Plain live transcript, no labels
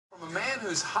man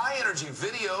whose high-energy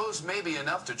videos may be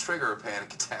enough to trigger a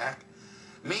panic attack.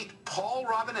 Meet Paul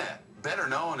Robinette, better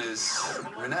known as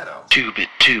Renetto. Tube it,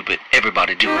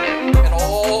 everybody doing it. And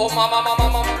oh, mama.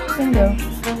 Bingo.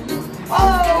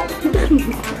 Oh!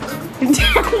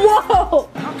 Whoa!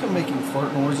 How come making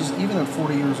fart noises, even at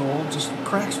 40 years old, just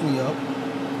cracks me up?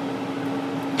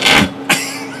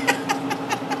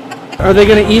 Are they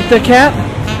gonna eat the cat?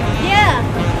 Yeah.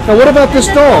 Now what about this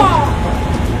dog?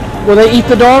 Will they eat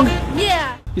the dog?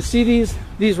 Yeah. You see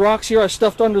these rocks here I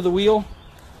stuffed under the wheel?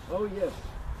 Oh, yeah.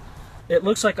 It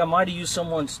looks like I might have used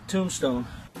someone's tombstone.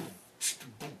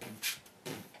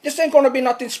 This ain't gonna be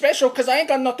nothing special because I ain't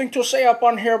got nothing to say up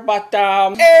on here but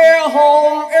air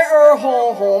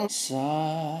home.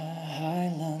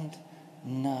 Silent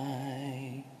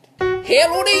night.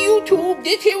 Hello there YouTube,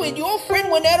 this here with your friend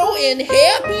Renetto and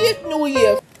happiest New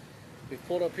Year. We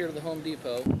pulled up here to the Home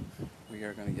Depot. We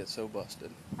are gonna get so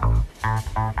busted.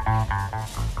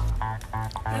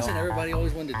 Hasn't everybody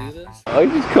always wanted to do this? I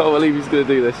just can't believe he's gonna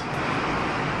do this.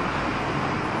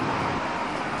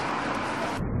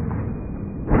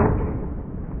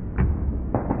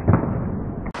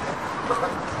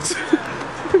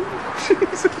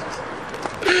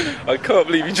 I can't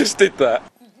believe you just did that.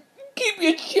 Keep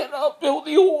your chin up,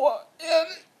 filthy whore.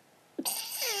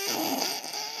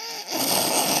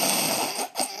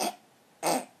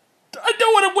 I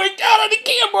don't want to wake out on the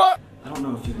camera. I don't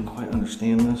know if you can quite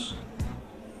understand this.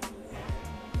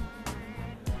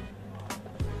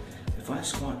 If I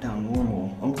squat down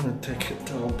normal, I'm gonna take a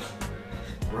dump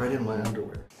right in my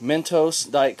underwear. Mentos,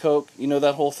 Diet Coke, you know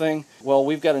that whole thing? Well,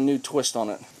 we've got a new twist on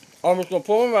it. I'm just gonna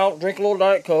pull them out, drink a little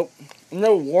Diet Coke.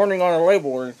 No warning on a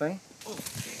label or anything. Oh,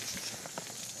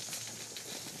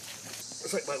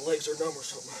 it's like my legs are numb or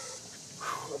something.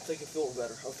 I'm thinking feeling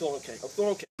better. I'm feeling okay. I'm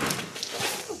feeling okay.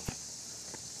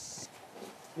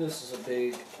 This is a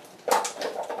big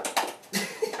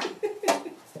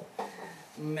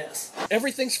mess.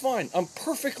 Everything's fine. I'm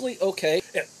perfectly okay.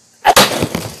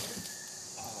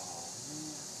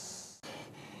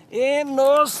 Ain't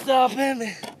no stopping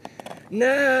me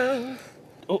now.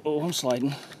 Oh, I'm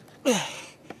sliding.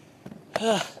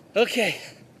 Okay,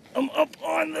 I'm up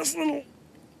on this little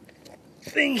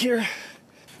thing here.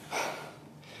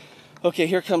 Okay,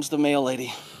 here comes the mail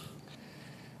lady.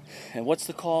 And what's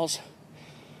the cause?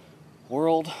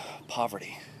 World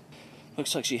poverty.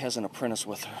 Looks like she has an apprentice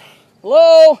with her.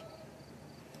 Hello?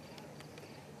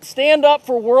 Stand up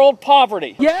for world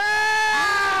poverty. Yeah!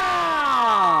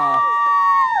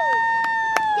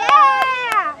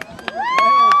 Yeah!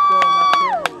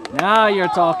 Now you're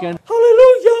talking.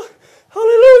 Hallelujah,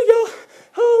 hallelujah,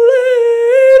 hallelujah.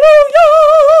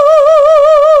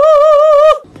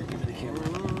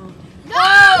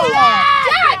 No!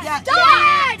 Dad!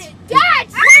 Dad!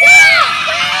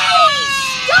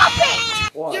 Stop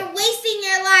it! What? You're wasting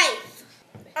your life.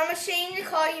 I'm ashamed to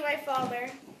call you my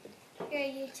father. You're a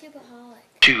YouTubeaholic.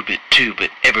 Tube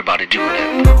it, everybody doing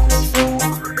it.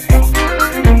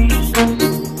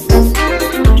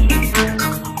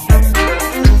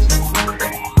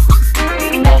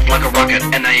 Off like a rocket,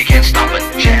 and now you can't stop it.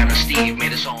 Jan and Steve.